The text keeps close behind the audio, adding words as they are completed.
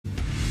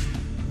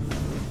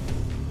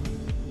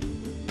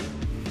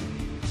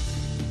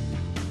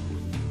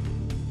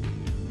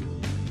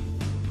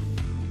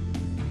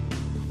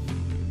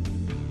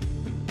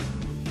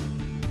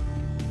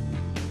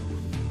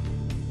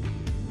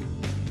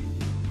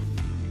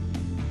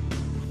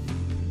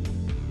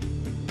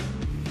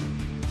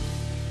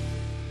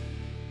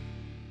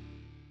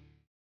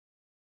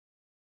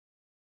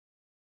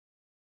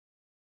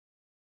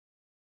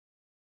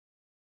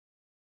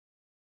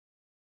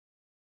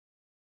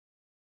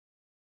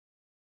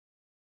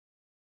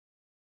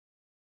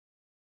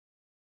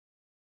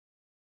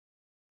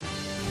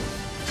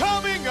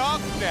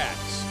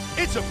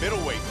It's a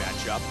middleweight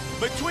matchup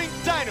between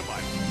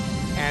Dynamite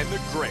and the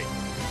Great.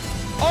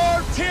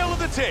 Our tale of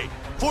the tape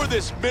for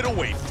this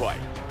middleweight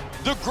fight.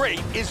 The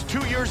Great is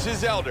 2 years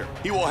his elder.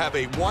 He will have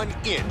a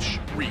 1-inch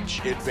reach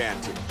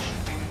advantage.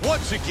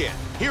 Once again,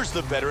 here's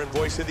the veteran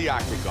voice of the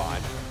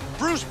Octagon,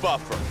 Bruce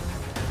Buffer.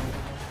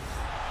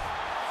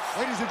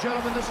 Ladies and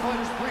gentlemen, this fight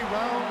is 3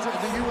 rounds in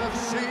the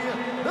UFC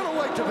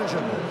middleweight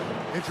division.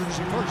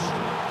 Introducing first,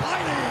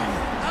 fighting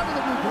out of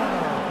the blue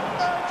corner,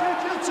 a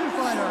jiu-jitsu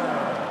fighter.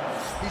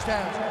 He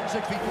stands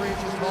 6 feet 3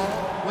 inches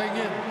tall, weighing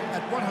in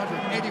at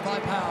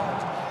 185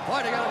 pounds.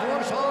 Fighting out of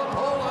Warsaw,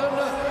 Poland,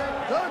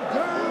 the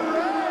Great.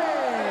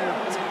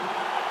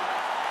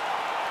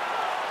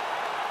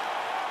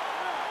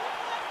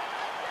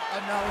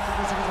 And now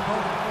introducing his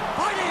opponent,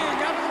 fighting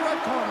out of the red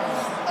corner,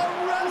 a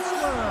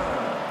wrestler.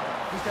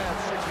 He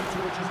stands 6 feet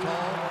 2 inches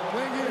tall,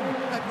 weighing in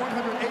at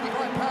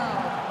 185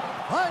 pounds.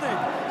 Fighting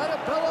out of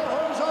Belo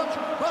Horizonte,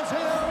 Brazil,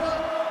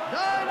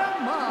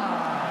 Dynamite.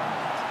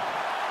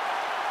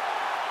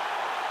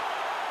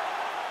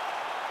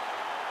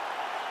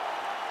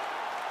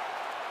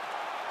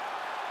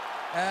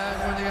 And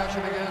when the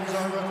action begins,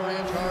 our referee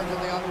in charge of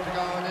the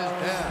Octagon is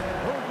Dan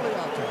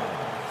Mergliata.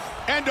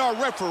 And our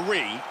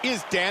referee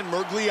is Dan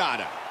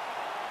Mergliata.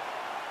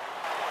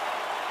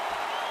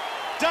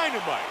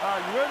 Dynamite.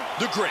 You ready?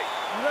 The Great.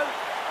 You ready?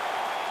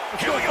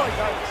 Let's Here we go. fight,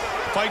 guys.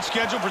 Fight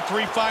scheduled for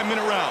 3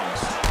 5-minute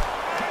rounds.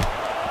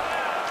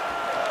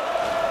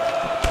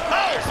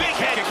 Oh, big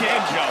head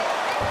kick. Jump.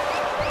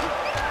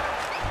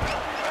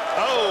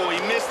 Oh, he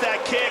missed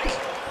that kick.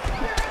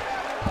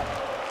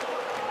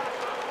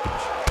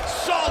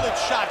 Solid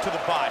shot to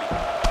the body.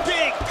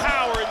 Big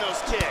power in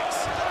those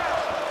kicks.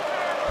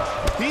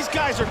 These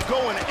guys are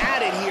going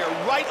at it here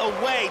right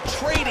away,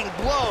 trading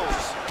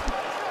blows.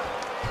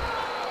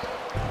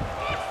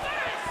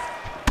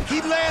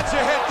 He lands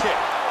a head kick.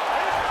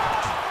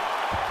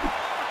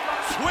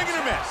 Swing and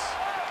a miss.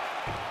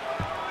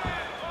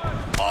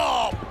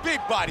 Oh, big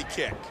body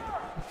kick.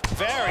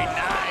 Very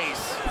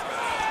nice.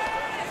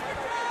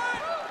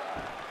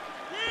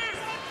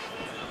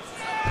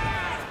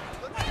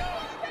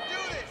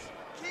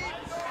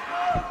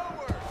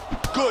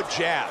 Good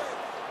jab.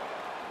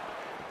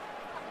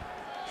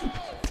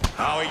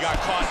 Oh, he got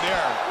caught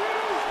there.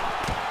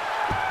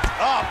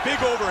 Ah,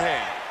 big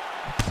overhand.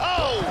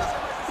 Oh!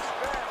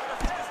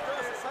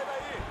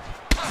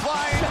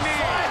 Flying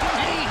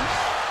knee.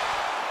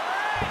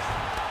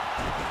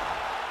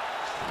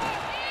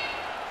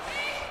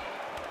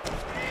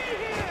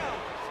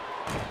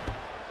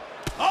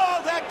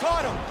 Oh, that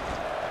caught him.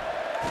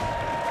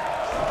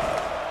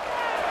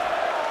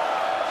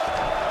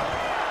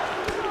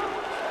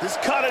 This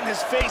cut on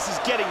his face is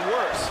getting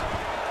worse.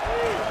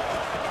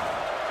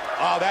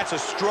 Oh, that's a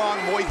strong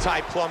Muay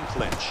Thai plum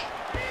clinch.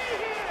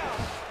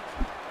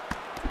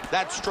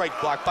 That strike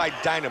blocked by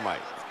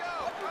Dynamite.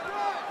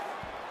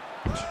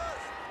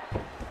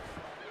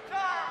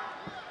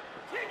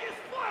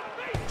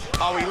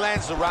 Oh, he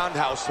lands the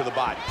roundhouse to the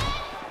body.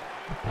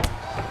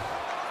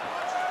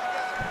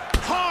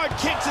 Hard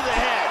kick to the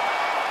head.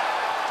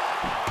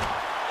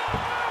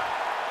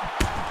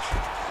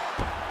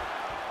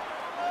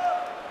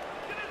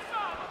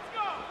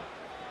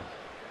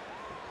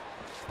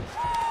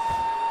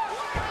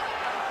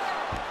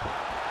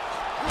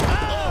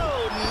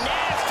 Oh,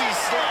 nasty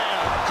slam.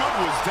 Good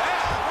was that?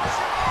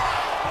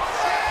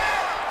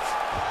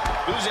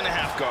 Losing a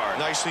half guard.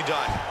 Nicely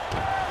done.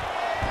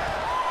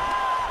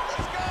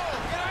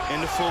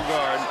 Into full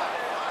guard.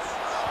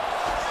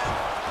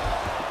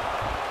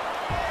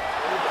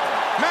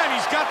 Man,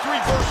 he's got the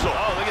reversal.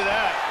 Oh, look at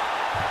that.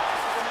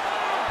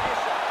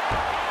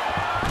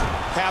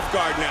 Half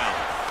guard now.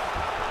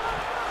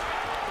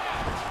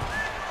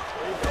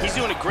 He's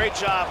doing a great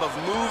job of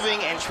moving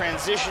and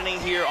transitioning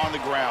here on the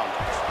ground.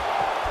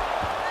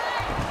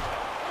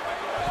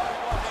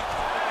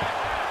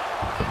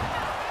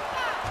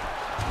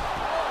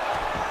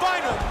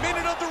 Final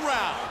minute of the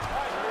round.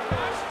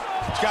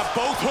 He's got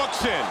both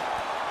hooks in.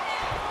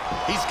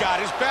 He's got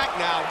his back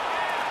now.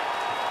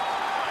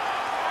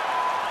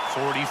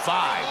 45.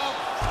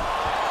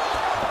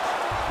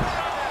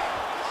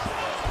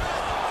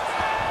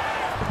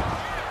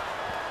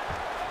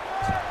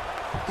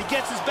 He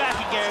gets his back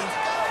again.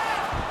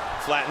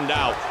 Flattened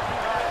out.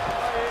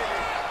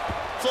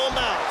 Full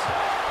mount.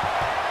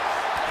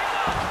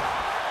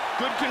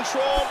 Good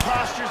control,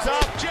 postures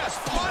up.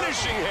 Just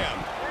punishing him.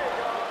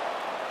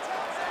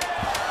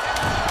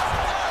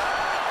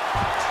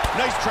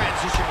 Nice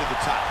transition to the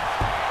top.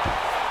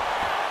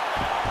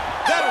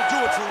 That'll do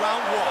it for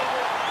round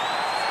 1.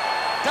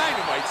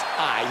 Dynamite's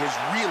eye has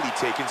really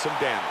taken some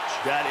damage.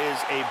 That is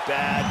a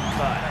bad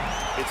cut.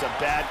 It's a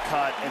bad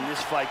cut, and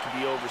this fight could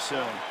be over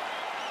soon.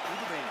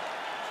 Tudo bem,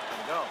 tá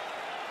legal?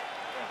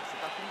 Você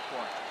tá com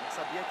corte. Não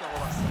sabia que a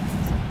rolação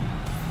ia ser.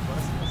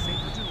 Agora se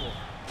concentra de novo.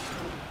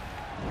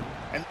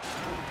 And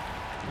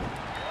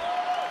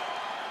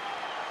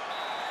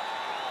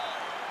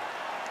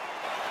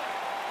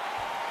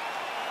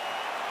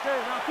Okay,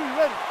 now, you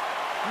ready?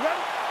 You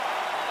ready?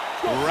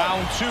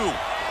 Round 2.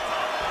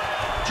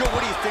 Joe,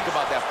 what do you think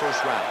about that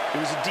first round? It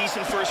was a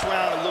decent first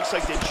round. It looks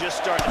like they're just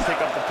starting to pick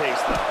up the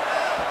pace, though.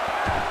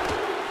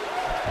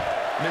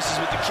 Misses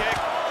with the kick.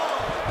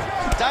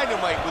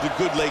 Dynamite with a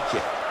good leg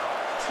kick.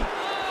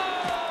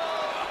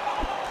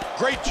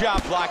 Great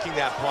job blocking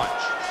that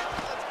punch.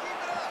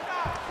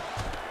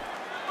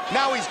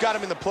 Now he's got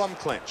him in the plum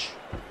clinch.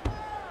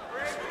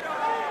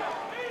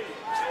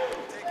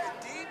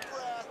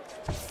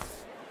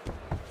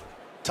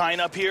 Tying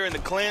up here in the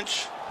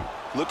clinch.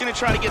 Looking to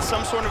try to get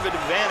some sort of an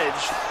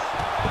advantage.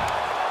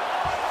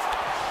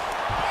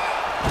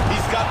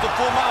 He's got the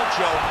full mount,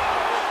 Joe.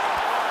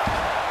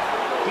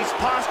 He's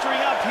posturing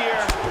up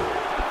here.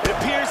 It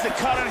appears the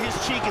cut on his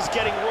cheek is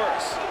getting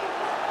worse.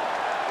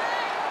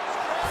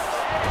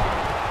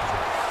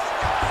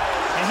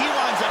 And he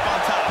winds up on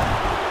top.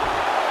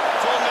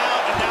 Full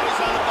mount, and now he's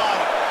on the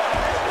bottom.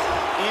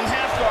 In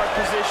half guard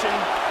position.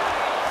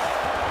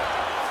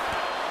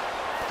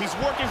 He's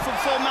working from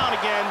full mount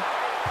again.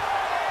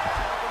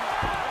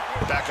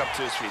 Back up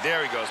to his feet.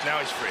 There he goes. Now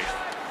he's free.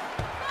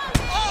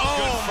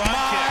 Oh,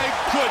 my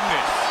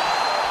goodness.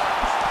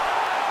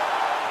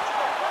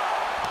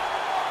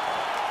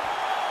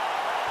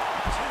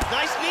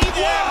 Nice knee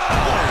there.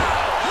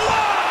 Whoa!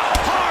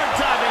 Hard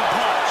diving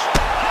punch.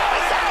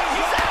 He's out.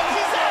 He's out.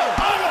 He's out.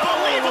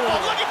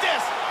 Unbelievable. Look at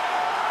this.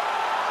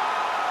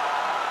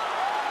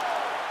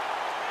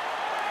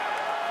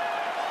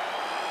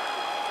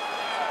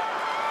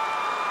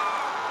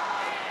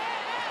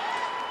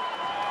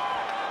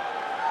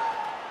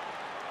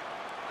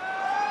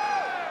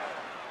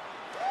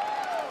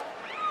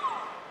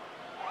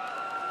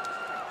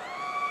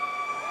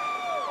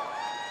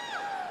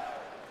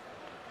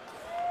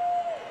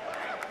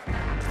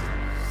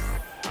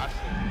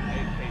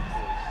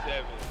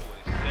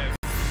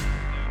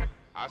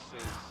 I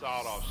seen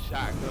sawed-off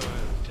shotguns.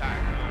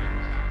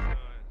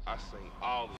 I seen all of